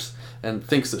a nurse and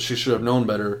thinks that she should have known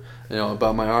better,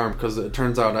 about my arm because it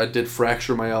turns out I did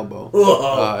fracture my elbow.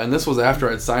 And this was after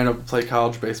I'd signed up to play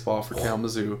college baseball for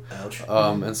Kalamazoo. Ouch.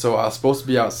 And so I was supposed to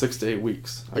be out 6 to 8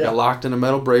 weeks. I got locked in a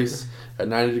metal brace at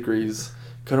 90 degrees.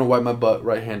 Couldn't wipe my butt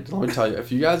right-handed. Let me tell you,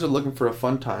 if you guys are looking for a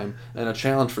fun time and a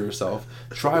challenge for yourself,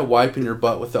 try wiping your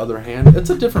butt with the other hand. It's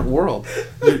a different world.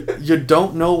 You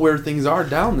don't know where things are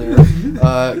down there.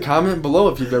 Comment below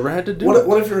if you've ever had to do it.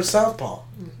 What if you're a southpaw?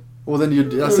 Well, then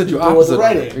I said you opposite.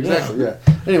 Right. Exactly. Yeah.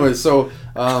 Anyway, so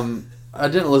I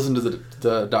didn't listen to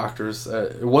the doctors.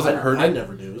 It wasn't hurting. I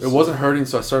never do. It wasn't hurting,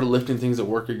 so I started lifting things at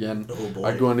work again. Oh boy!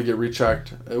 I go in to get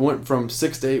rechecked. It went from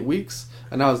 6 to 8 weeks,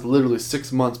 and now it's literally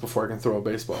 6 months before I can throw a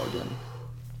baseball again.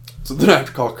 So then I have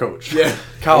to call coach. Yeah,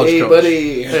 college hey, coach.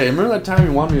 Buddy. Hey, remember that time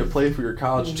you wanted me to play for your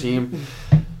college team?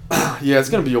 Yeah, it's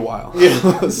gonna be a while.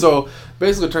 Yeah. So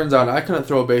basically, it turns out I couldn't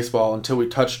throw a baseball until we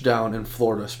touched down in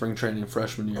Florida, spring training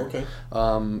freshman year. Okay.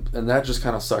 And that just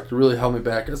kind of sucked. It really held me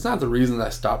back. It's not the reason that I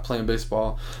stopped playing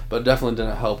baseball, but it definitely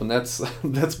didn't help. And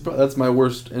that's my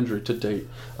worst injury to date.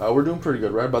 We're doing pretty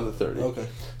good, right about the 30. Okay.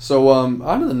 So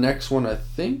on to the next one. I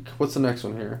think. What's the next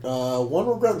one here? One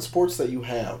regret in sports that you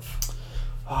have.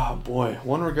 Oh boy,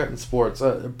 one regret in sports.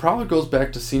 It probably goes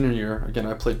back to senior year. Again,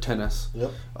 I played tennis.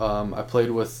 Yep. I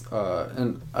played with,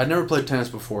 and I never played tennis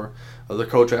before. The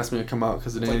coach asked me to come out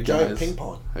because it needed giant guys. ping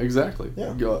pong. Exactly.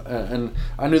 Yeah. And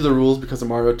I knew the rules because of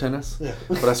Mario Tennis. Yeah.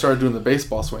 But I started doing the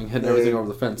baseball swing, hitting everything over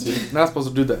the fence. You're not supposed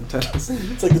to do that in tennis.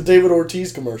 It's like the David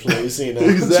Ortiz commercial that you see now.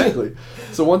 Exactly.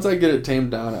 So once I get it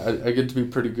tamed down, I get to be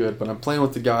pretty good. But I'm playing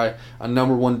with the guy on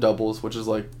number 1 doubles, which is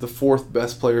like the 4th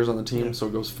best players on the team. Yeah. So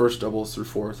it goes first doubles through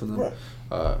 4th, and then Right.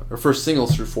 or first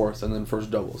singles through 4th, and then first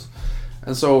doubles.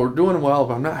 And so we're doing well,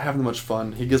 but I'm not having much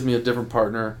fun. He gives me a different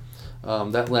partner.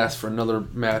 That lasts for another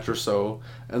match or so.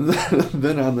 And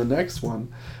then on the next one,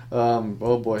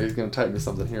 oh boy, he's going to type me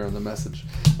something here on the message.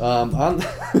 On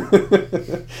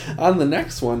the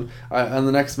next one, on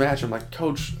the next match, I'm like,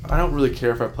 Coach, I don't really care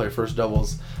if I play first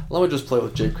doubles. Let me just play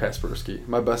with Jake Kaspersky,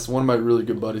 one of my really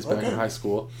good buddies back in high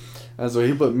school. And so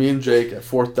he put me and Jake at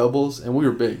 4th doubles, and we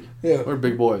were big. Yeah. We were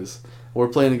big boys. We're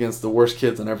playing against the worst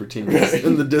kids on every team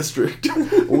in the district.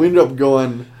 We ended up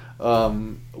going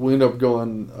 3rd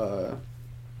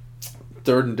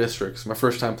in districts. My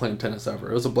first time playing tennis ever.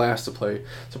 It was a blast to play.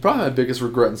 So probably my biggest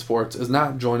regret in sports is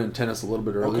not joining tennis a little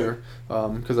bit earlier,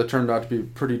 because I turned out to be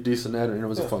pretty decent at it, and it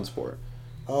was a fun sport.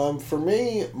 For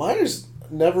me, mine is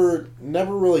never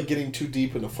really getting too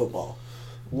deep into football.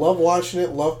 Love watching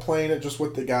it, love playing it just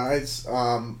with the guys.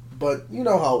 But you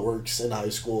know how it works in high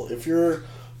school. If you're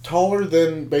taller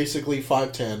than basically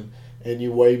 5'10", and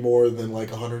you weigh more than like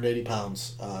 180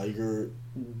 pounds, you're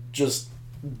just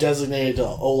designated to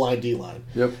O-line, D-line.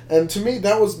 Yep. And to me,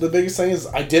 that was the biggest thing is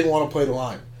I didn't want to play the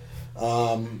line.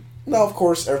 Now, of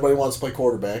course, everybody wants to play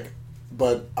quarterback,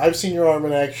 but I've seen your arm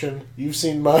in action. You've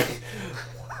seen mine.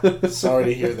 Sorry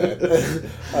to hear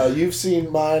that. You've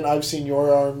seen mine. I've seen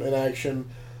your arm in action.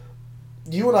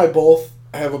 You and I both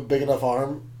have a big enough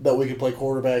arm that we could play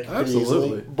quarterback pretty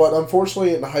easily. But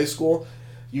unfortunately, in high school,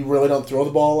 you really don't throw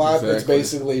the ball a lot. Exactly. It's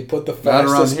basically put the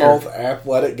fastest, most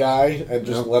athletic guy and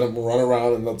just let him run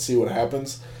around and let's see what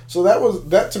happens. So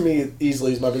that to me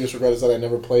easily is my biggest regret is that I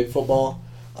never played football.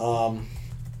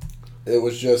 It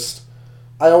was just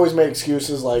I always make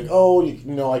excuses like, oh,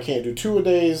 I can't do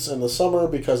 2-a-days in the summer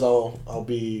because I'll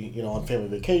be on family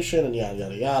vacation and yada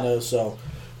yada yada. So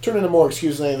turned into more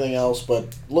excuse than anything else.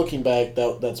 But looking back,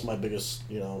 that's my biggest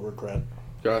regret.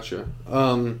 Gotcha.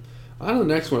 On to the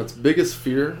next one. It's biggest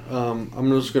fear. I'm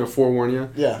just going to forewarn you.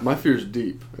 Yeah. My fear is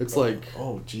deep. It's like...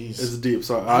 Oh, jeez. It's deep.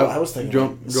 So I was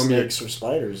thinking snakes or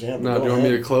spiders. Yeah. No, do you want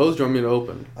me to close? Do you want me to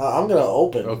open? I'm going to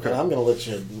open. Okay. And I'm going to let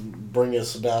you bring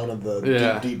us down in the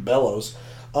deep, deep bellows.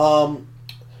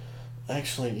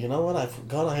 Actually, you know what? I've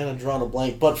gone ahead and drawn a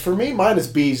blank. But for me, mine is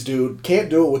bees, dude. Can't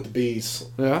do it with the bees.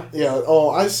 Yeah? Yeah.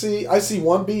 Oh, I see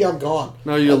one bee, I'm gone.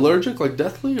 Now, are you allergic, like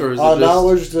deathly, or is it just... not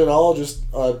allergic to it at all, just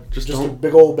a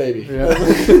big old baby.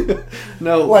 Yeah.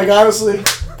 No. Like, honestly,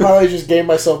 probably just gave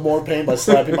myself more pain by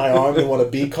slapping my arm than what a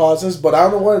bee causes. But I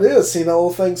don't know what it is. Seeing the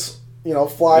little things,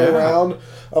 fly around.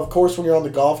 Of course, when you're on the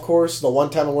golf course, the one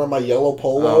time I wear my yellow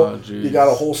polo, you got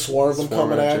a whole swarm of them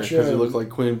coming at you. Because you look like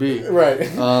Queen Bee. Right.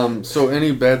 So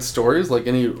any bad stories, like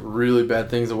any really bad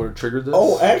things that would have triggered this?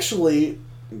 Oh, actually,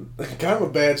 kind of a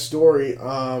bad story.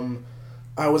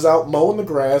 I was out mowing the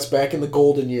grass back in the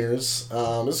golden years.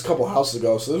 This is a couple of houses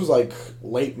ago, so this was like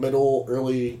late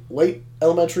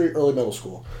elementary, early middle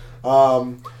school.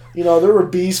 There were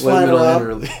bees flying around.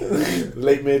 Early.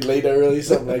 Late mid, late early,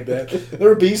 something like that. There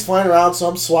were bees flying around, so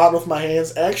I'm swatting with my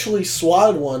hands. Actually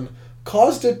swatted one,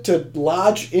 caused it to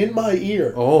lodge in my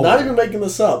ear. Oh. Not even making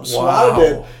this up. Swatted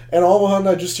it, and all of a sudden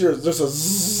I just hear there's a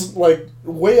zzz, like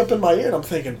way up in my ear, and I'm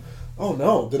thinking, oh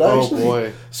no, did I actually? Oh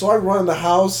boy. So I run in the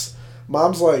house.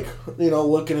 Mom's like,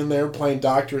 looking in there, playing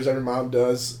doctor as every mom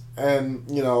does, and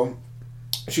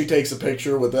she takes a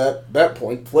picture with that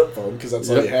point flip phone because that's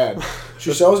all you had.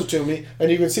 She shows it to me,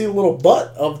 and you can see the little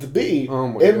butt of the bee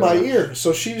in my ear.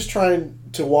 So she's trying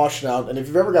to wash it out, and if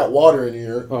you've ever got water in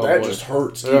your ear, just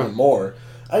hurts even more.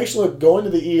 I actually go into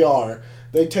the ER,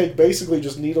 They take basically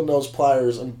just needle nose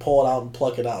pliers and pull it out and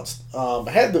pluck it out.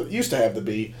 Used to have the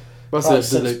bee.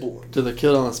 Did they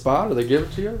kill it on the spot or they give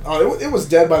it to you? It was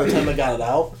dead by the time they got it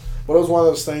out. But it was one of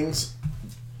those things.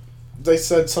 They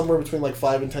said somewhere between like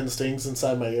 5 and 10 stings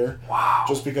inside my ear. Wow!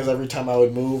 Just because every time I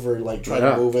would move or like try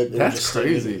to move it, that's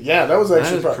crazy. Yeah, that was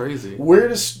actually crazy.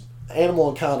 Weirdest animal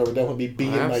encounter would definitely be bee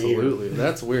in my ear. Absolutely,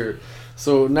 that's weird.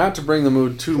 So not to bring the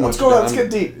mood too much down. Let's get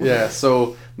deep. Yeah.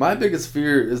 So my biggest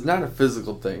fear is not a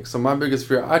physical thing. So my biggest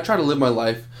fear, I try to live my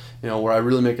life, where I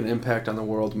really make an impact on the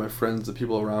world, my friends, the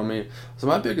people around me. So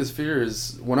my biggest fear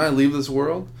is when I leave this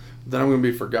world, then I'm going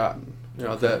to be forgotten.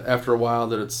 That after a while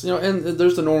that it's, and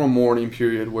there's the normal mourning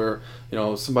period where,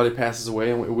 somebody passes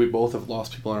away and we both have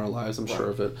lost people in our lives, I'm sure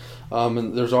of it.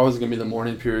 And there's always going to be the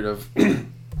mourning period of,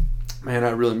 man,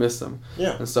 I really miss them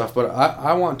and stuff. But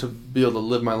I want to be able to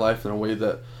live my life in a way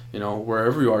that,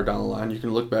 wherever you are down the line, you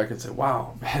can look back and say,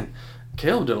 wow, man,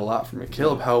 Caleb did a lot for me.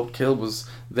 Caleb helped. Caleb was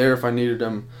there if I needed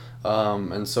him.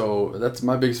 And so that's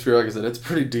my biggest fear. Like I said, it's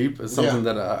pretty deep. It's something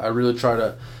that I really try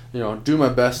to, do my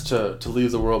best to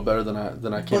leave the world better than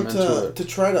I came into it. To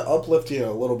try to uplift you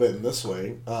a little bit in this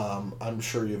way, I'm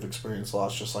sure you've experienced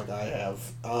loss just like I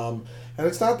have. And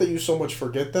it's not that you so much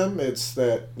forget them. It's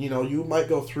that, you might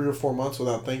go 3 or 4 months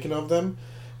without thinking of them.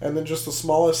 And then just the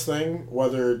smallest thing,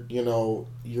 whether,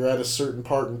 you're at a certain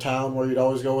part in town where you'd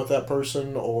always go with that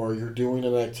person, or you're doing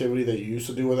an activity that you used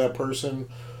to do with that person,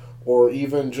 or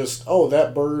even just,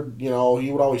 that bird, he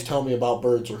would always tell me about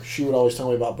birds, or she would always tell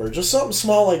me about birds. Just something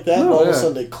small like that, and all of a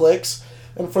sudden it clicks.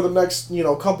 And for the next,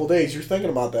 couple days, you're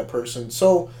thinking about that person.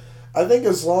 So I think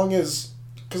as long as,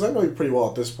 because I know you pretty well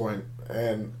at this point,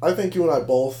 and I think you and I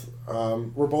both,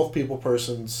 we're both people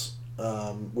persons.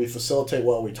 We facilitate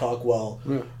well, we talk well.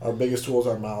 Yeah. Our biggest tool is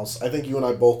our mouths. I think you and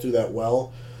I both do that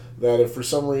well. That if for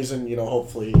some reason,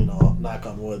 hopefully, knock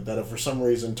on wood, that if for some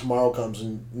reason tomorrow comes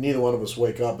and neither one of us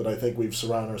wake up, that I think we've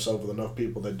surrounded ourselves with enough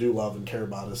people that do love and care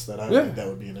about us, that I don't think that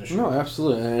would be an issue. No,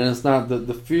 absolutely. And it's not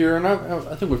the fear, and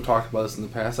I think we've talked about this in the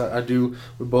past.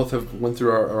 We both have went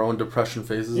through our own depression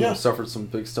phases and suffered some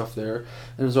big stuff there.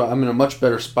 And so I'm in a much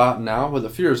better spot now, but the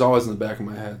fear is always in the back of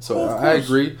my head. So I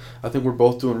agree. I think we're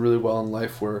both doing really well in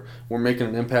life where we're making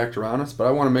an impact around us, but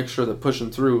I want to make sure that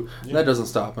pushing through, that doesn't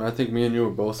stop. And I think me and you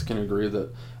both can agree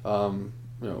that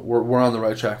we're on the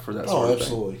right track for that sort of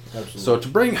thing. Absolutely. So to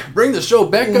bring the show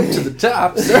back up to the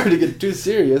top, sorry to get too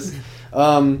serious.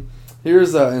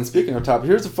 Here's and speaking of top,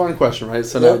 here's a fun question, right?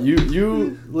 So now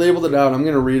you labeled it out. I'm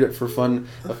going to read it for fun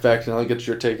effect, and I'll get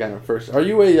your take on it first. Are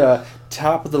you a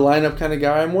top of the lineup kind of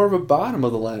guy, or more of a bottom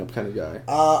of the lineup kind of guy?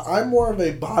 I'm more of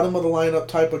a bottom of the lineup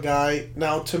type of guy.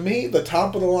 Now, to me, the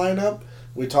top of the lineup,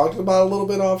 we talked about a little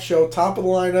bit off show. Top of the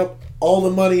lineup, all the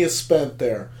money is spent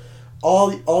there.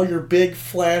 All your big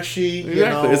flashy,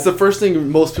 exactly. It's the first thing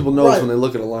most people notice when they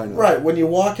look at a lineup. Right. When you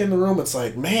walk in the room, it's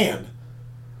like, man,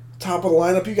 top of the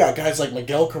lineup, you got guys like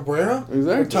Miguel Cabrera.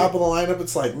 Exactly. Top of the lineup,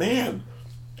 it's like, man,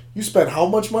 you spent how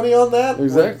much money on that?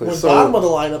 Exactly. When bottom of the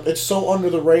lineup, it's so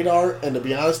under the radar, and to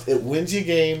be honest, it wins you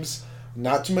games.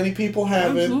 Not too many people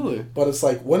have it, but it's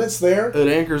like when it's there, it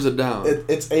anchors it down.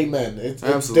 It's amen. It's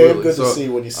damn good to see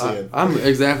when you see it. I'm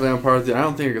part of it. I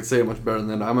don't think I could say it much better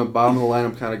than that. I'm a bottom of the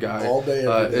lineup kind of guy. All day,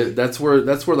 every day. That's where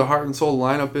the heart and soul of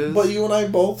the lineup is. But you and I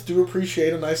both do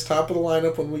appreciate a nice top of the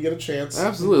lineup when we get a chance.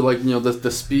 Absolutely, like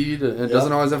the speed. It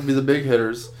doesn't always have to be the big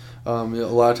hitters. A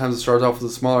lot of times it starts off with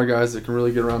the smaller guys that can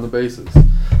really get around the bases.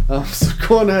 So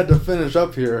going ahead to finish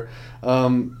up here,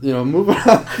 moving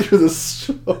on through the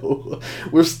show,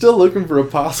 we're still looking for a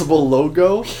possible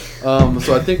logo.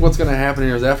 So I think what's going to happen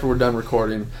here is after we're done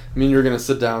recording, me and you're going to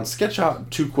sit down, sketch out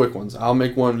 2 quick ones. I'll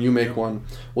make one, you make one.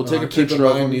 We'll take a picture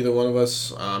of them. Neither one of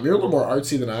us. You're a little more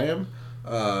artsy than I am,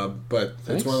 but Thanks.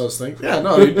 It's one of those things. Yeah,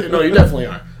 no, you definitely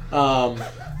are.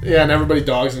 And everybody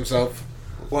dogs himself.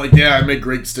 Like, I make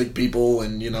great stick people,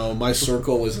 and, my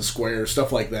circle is a square,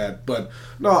 stuff like that. But,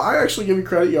 no, I actually give you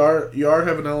credit. You are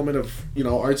have an element of,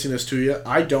 artsiness to you.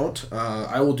 I don't.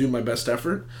 I will do my best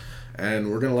effort, and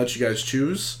we're going to let you guys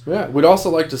choose. Yeah, we'd also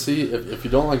like to see, if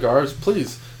you don't like ours,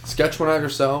 please sketch one out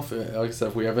yourself. Like I said,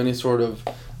 if we have any sort of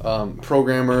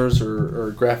programmers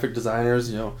or graphic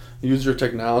designers, use your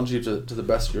technology to the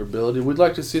best of your ability. We'd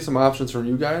like to see some options from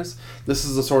you guys. This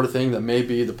is the sort of thing that may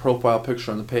be the profile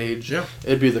picture on the page. Yeah.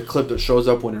 It'd be the clip that shows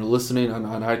up when you're listening on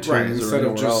iTunes or instead anywhere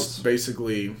of just else.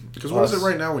 Basically, because what is it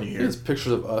right now when you hear? It's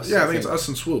pictures of us. Yeah, I think it's us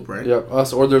and Swoop, right? Yep,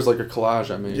 us, or there's like a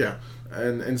collage I made. Yeah.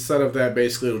 And instead of that,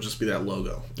 basically, it'll just be that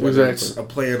logo. Whether it's a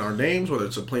play on our names, whether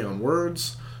it's a play on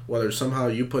words, whether somehow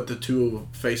you put the 2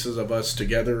 faces of us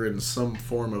together in some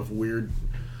form of weird...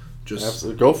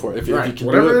 Absolutely, go for it. If you can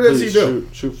whatever do it, it is you do.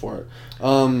 Shoot for it.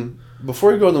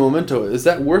 before you go to the memento, is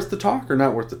that worth the talk or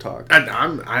not worth the talk?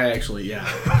 I actually, yeah.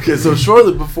 Okay, so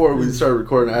shortly before we started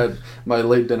recording, I had my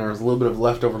late dinner. It was a little bit of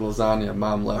leftover lasagna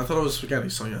Mom left. I thought it was spaghetti,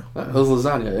 so yeah. It was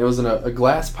lasagna. It was in a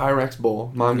glass Pyrex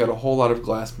bowl. Mom got a whole lot of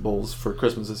glass bowls for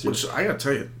Christmas this year. Which, I gotta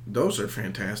tell you, those are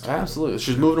fantastic. Absolutely.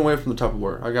 She's moving away from the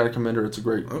Tupperware. I gotta commend her. It's a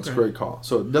great call.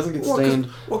 So it doesn't get stained,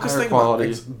 higher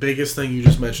quality. Biggest thing you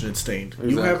just mentioned, it's stained.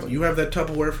 Exactly. You have that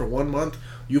Tupperware for 1 month,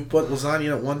 you put lasagna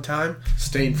in at one time,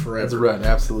 stained forever. It's red,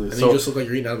 absolutely. And you just look like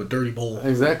you're eating out of a dirty bowl.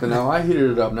 Exactly. Now, I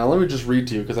heated it up. Now, let me just read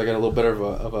to you, because I got a little better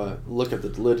of a look at the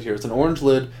lid here. It's an orange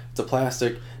lid. It's a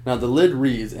plastic. Now, the lid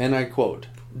reads, and I quote,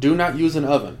 "Do not use an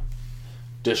oven.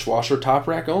 Dishwasher top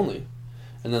rack only."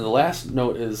 And then the last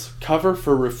note is, "Cover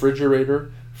for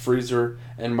refrigerator, freezer,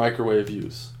 and microwave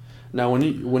use." Now,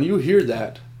 when you hear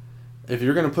that, if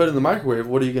you're going to put it in the microwave,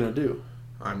 what are you going to do?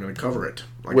 I'm going to cover it,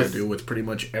 like I do with pretty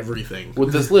much everything.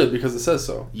 With this lid, because it says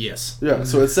so. Yes. Yeah,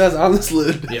 so it says on this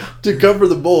lid to cover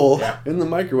the bowl in the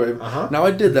microwave. Now, I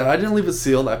did that. I didn't leave it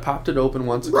sealed. I popped it open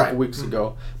once a couple weeks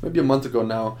ago, maybe a month ago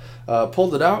now.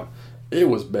 Pulled it out. It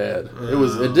was bad.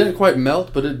 It didn't quite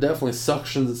melt, but it definitely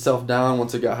suctions itself down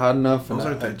once it got hot enough. Those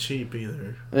aren't that cheap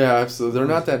either. Yeah, absolutely. They're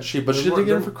not that cheap, but she did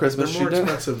get them for Christmas. They're more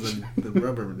expensive than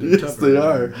rubber. Yes, they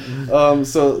are.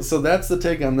 So that's the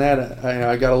take on that.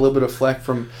 I got a little bit of flack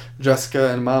from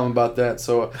Jessica and Mom about that,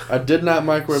 so I did not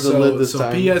microwave the lid this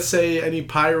time. So PSA, any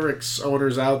Pyrex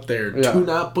owners out there, do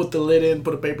not put the lid in,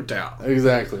 put a paper towel.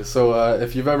 Exactly. So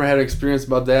if you've ever had an experience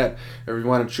about that, or you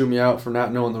want to chew me out for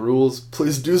not knowing the rules,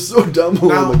 please do so down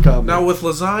below in the comments. Now with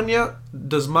lasagna,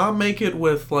 does Mom make it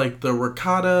with like the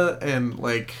ricotta and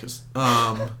like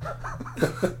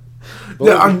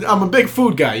yeah, I'm a big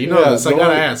food guy, you know this. I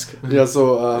gotta ask. Yeah,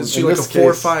 so is she like a 4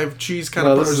 or 5 cheese kind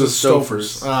of? This is a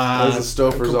Stouffer's. This is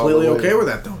Stouffer's. I'm completely okay with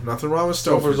that though. Nothing wrong with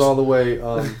Stouffer's. All the way.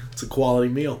 It's a quality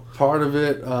meal. Part of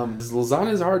it,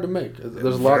 lasagna is hard to make.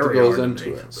 There's a lot that goes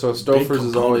into it. So Stouffer's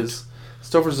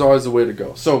is always the way to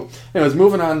go. So, anyways,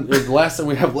 moving on. The last thing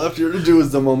we have left here to do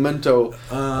is the memento.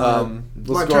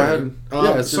 Let's go ahead.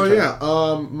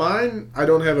 Mine, I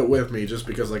don't have it with me just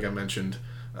because, like I mentioned,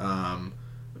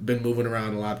 been moving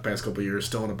around a lot the past couple of years.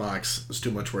 Still in a box. It's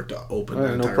too much work to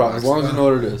open. No problem. As long as you know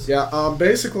what it is. Yeah.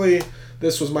 Basically,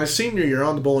 this was my senior year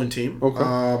on the bowling team.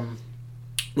 Okay.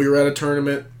 We were at a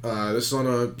tournament. This is on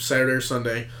a Saturday or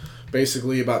Sunday.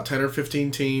 Basically, about 10 or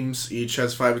 15 teams. Each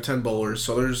has 5 to 10 bowlers.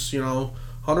 So there's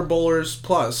 100 bowlers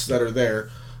plus that are there.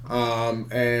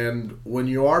 And when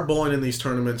you are bowling in these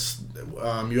tournaments,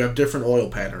 you have different oil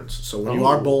patterns. So when you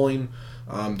are bowling,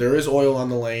 there is oil on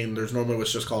the lane. There's normally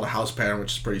what's just called a house pattern,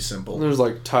 which is pretty simple. There's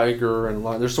like tiger and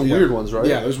line. There's some weird ones, right?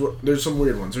 Yeah, there's some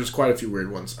weird ones. There's quite a few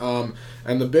weird ones.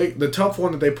 And the tough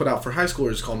one that they put out for high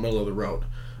schoolers is called middle of the road.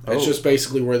 It's just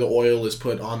basically where the oil is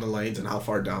put on the lanes and how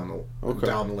far down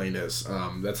the lane is.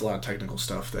 That's a lot of technical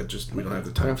stuff that just we don't have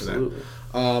the time for that.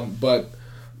 But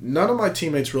none of my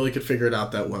teammates really could figure it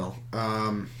out that well.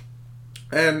 And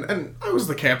I was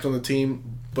the captain of the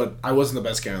team, but I wasn't the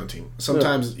best guy on the team.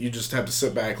 Sometimes you just have to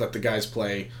sit back, let the guys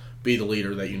play, be the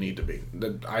leader that you need to be.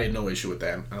 I had no issue with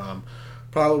that.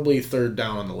 Probably third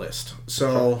down on the list.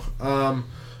 So,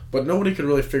 but nobody could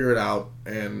really figure it out.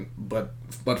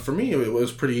 But for me, it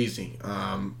was pretty easy.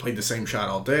 Played the same shot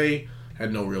all day.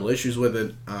 Had no real issues with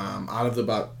it. Out of the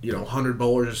about 100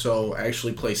 bowlers or so, I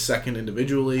actually placed second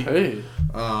individually. Hey.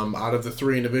 Out of the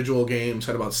 3 individual games,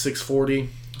 had about 640.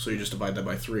 So you just divide that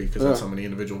by 3 because that's how many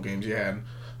individual games you had.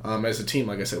 As a team,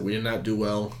 like I said, we did not do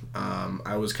well.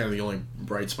 I was kind of the only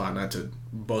bright spot, not to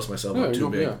boast myself up too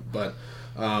big, but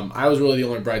I was really the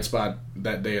only bright spot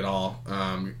that day at all.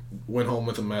 Went home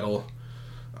with a medal.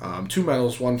 2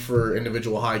 medals, one for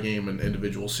individual high game and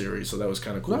individual series, so that was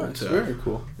kind of cool. Nice, very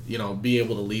cool. Be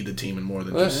able to lead the team in more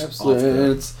than just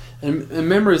absolutely. And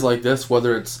memories like this,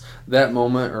 whether it's that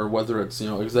moment or whether it's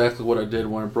exactly what I did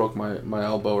when I broke my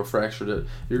elbow or fractured it,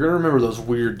 you're gonna remember those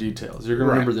weird details. You're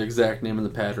gonna remember the exact name of the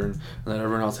pattern, and that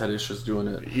everyone else had issues doing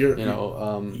it. You're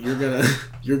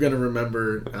gonna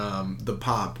remember the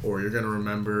pop, or you're gonna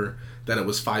remember that it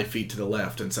was 5 feet to the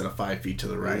left instead of 5 feet to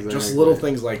the right. Exactly. Just little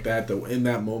things like that in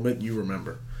that moment you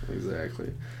remember.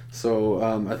 Exactly. So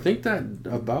I think that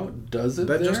about does it.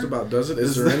 That just about does it.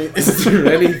 Is there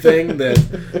anything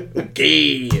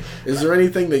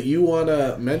that you want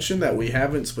to mention that we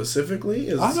haven't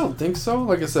specifically? I don't think so.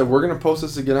 Like I said, we're gonna post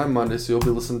this again on Monday, so you'll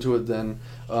be listening to it then.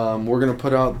 We're gonna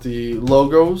put out the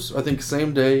logos. I think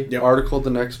same day. Yep. Article the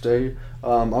next day.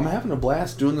 I'm having a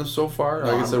blast doing this so far.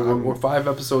 Like I said, we're 5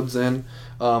 episodes in.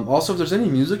 Also, if there's any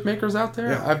music makers out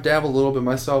there, I've dabbled a little bit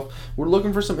myself. We're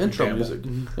looking for some intro music.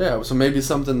 Yeah, so maybe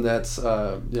something person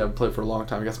that's played for a long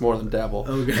time. I guess more than dabble.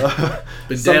 Okay.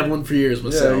 Been dabbling for years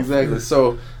myself. Yeah, exactly.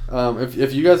 So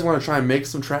if you guys want to try and make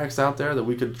some tracks out there that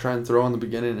we could try and throw in the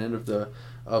beginning and end of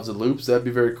the loops, that'd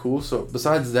be very cool. So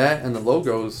besides that and the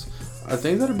logos, I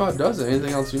think that about does it.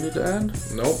 Anything else you need to add?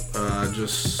 Nope.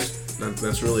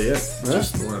 That's really it. Yeah.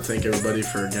 Just want to thank everybody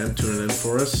for again tuning in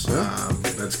for us. Yeah.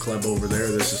 That's Cleb over there.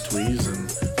 This is Tweez, and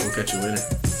we'll catch you later.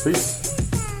 Peace.